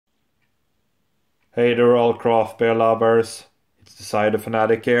Hey there all craft beer lovers, it's the Cider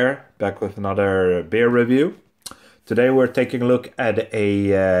Fanatic here, back with another beer review. Today we're taking a look at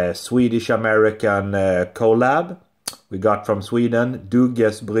a Swedish-American collab we got from Sweden,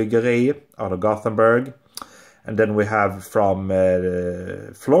 Bryggeri out of Gothenburg. And then we have from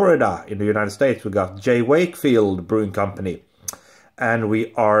Florida in the United States, we got Wakefield Brewing Company. And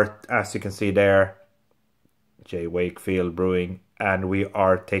we are, as you can see there, Wakefield Brewing, and we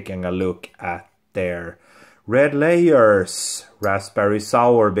are taking a look at their Red Layers Raspberry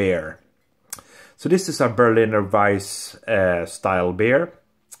Sour Beer. So this is a Berliner Weiss style beer.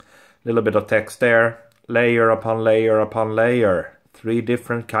 A little bit of text there. Layer upon layer upon layer. 3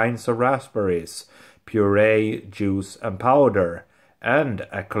 different kinds of raspberries. Puree, juice and powder. And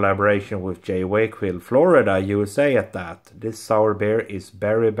a collaboration with Wakefield, Florida, USA at that. This sour beer is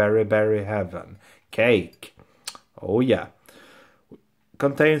berry, berry, berry heaven. Cake. Oh yeah.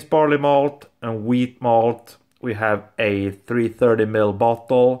 Contains barley malt and wheat malt. We have a 330ml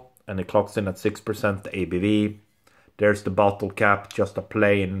bottle and it clocks in at 6% ABV. There's the bottle cap, just a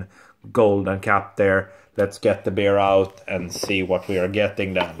plain golden cap there. Let's get the beer out and see what we are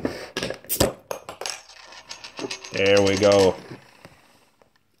getting then. There we go.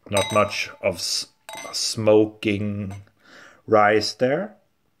 Not much of smoking rice there.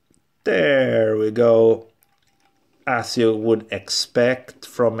 There we go. As you would expect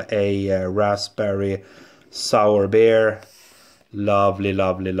from a raspberry sour beer. Lovely,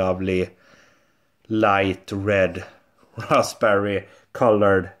 lovely, lovely light red raspberry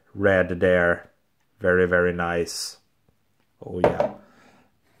colored red there. Very, very nice. Oh yeah.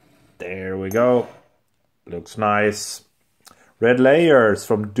 There we go. Looks nice. Red Layers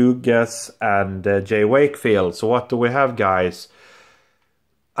from Dugas and Wakefield. So what do we have, guys?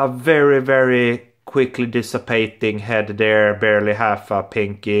 A very, very quickly dissipating head there, barely half a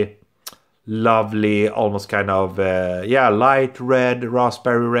pinky. Lovely, almost kind of, yeah, light red,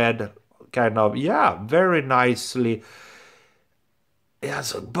 raspberry red, kind of, yeah, very nicely. Yeah,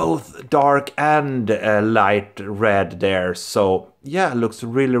 so both dark and light red there. So, yeah, looks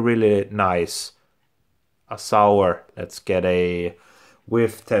really, really nice. A sour. Let's get a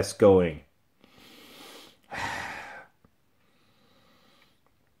whiff test going.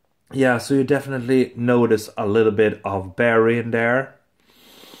 Yeah, so you definitely notice a little bit of berry in there.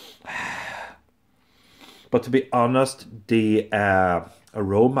 But to be honest, the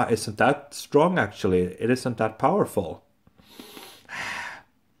aroma isn't that strong actually. It isn't that powerful.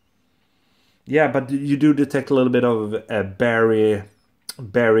 Yeah, but you do detect a little bit of a berry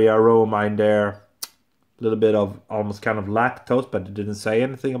aroma in there. A little bit of almost kind of lactose, but it didn't say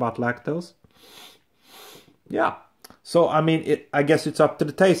anything about lactose. Yeah. So, I mean, I guess it's up to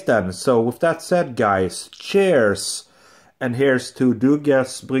the taste then. So, with that said, guys, cheers! And here's to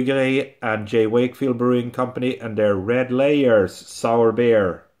Dugas Bryggeri and Wakefield Brewing Company and their Red Layers sour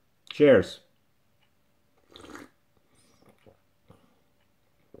beer. Cheers!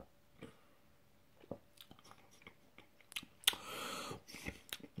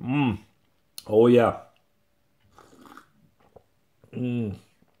 Oh yeah.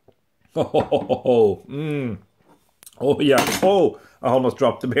 Oh yeah. Oh, I almost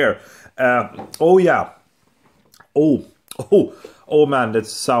dropped the beer. Oh yeah. Oh man,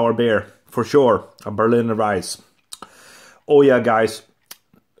 that's sour beer for sure. A Berliner Weiss. Oh yeah, guys.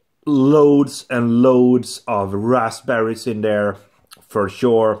 Loads and loads of raspberries in there for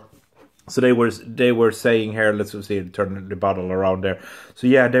sure. So they were saying here, let's see, turn the bottle around there. So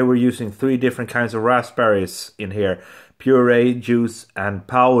yeah, they were using 3 different kinds of raspberries in here. Puree, juice and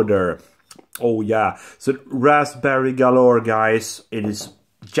powder. Oh yeah, so raspberry galore, guys. It is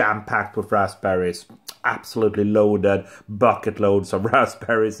jam-packed with raspberries. Absolutely loaded, bucket loads of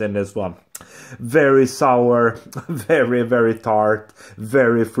raspberries in this one. Very sour, very, very tart,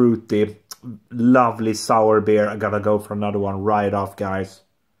 very fruity. Lovely sour beer. I gotta go for another one right off, guys.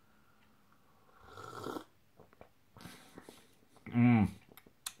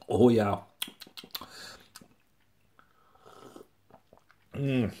 Oh yeah.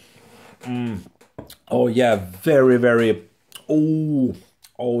 Oh yeah, very, very, oh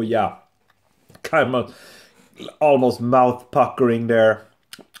yeah, kind of almost mouth puckering there.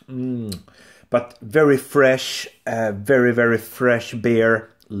 But very fresh, very, very fresh beer.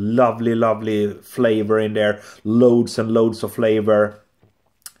 Lovely, lovely flavor in there. Loads and loads of flavor.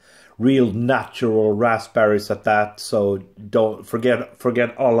 Real natural raspberries at that. So don't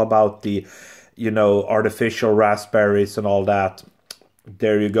forget all about the, you know, artificial raspberries and all that.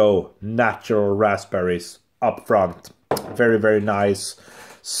 There you go, natural raspberries up front. Very, very nice,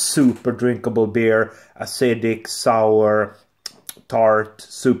 super drinkable beer, acidic, sour, tart,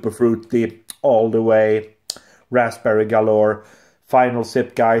 super fruity all the way. Raspberry galore. Final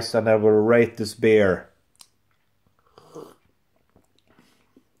sip, guys, and I will rate this beer.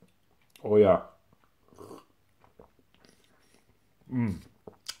 Oh yeah.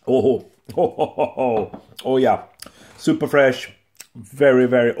 Oh yeah. Super fresh. Very,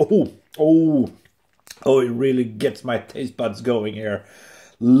 very. Oh, it really gets my taste buds going here.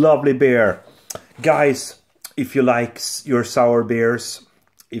 Lovely beer. Guys, if you like your sour beers,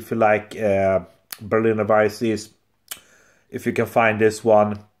 if you like Berliner Weisses, if you can find this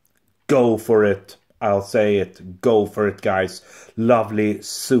one, go for it. I'll say it. Go for it, guys. Lovely,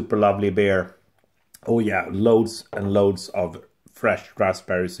 super lovely beer. Oh yeah, loads and loads of fresh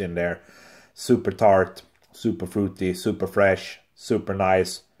raspberries in there. Super tart, super fruity, super fresh, super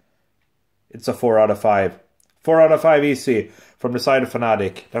nice. It's a 4 out of 5. 4 out of 5 easy from the Cider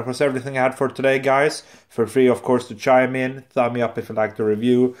Fanatic. That was everything I had for today, guys. Feel free, of course, to chime in. Thumb me up if you like the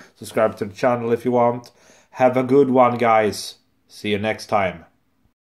review. Subscribe to the channel if you want. Have a good one, guys. See you next time.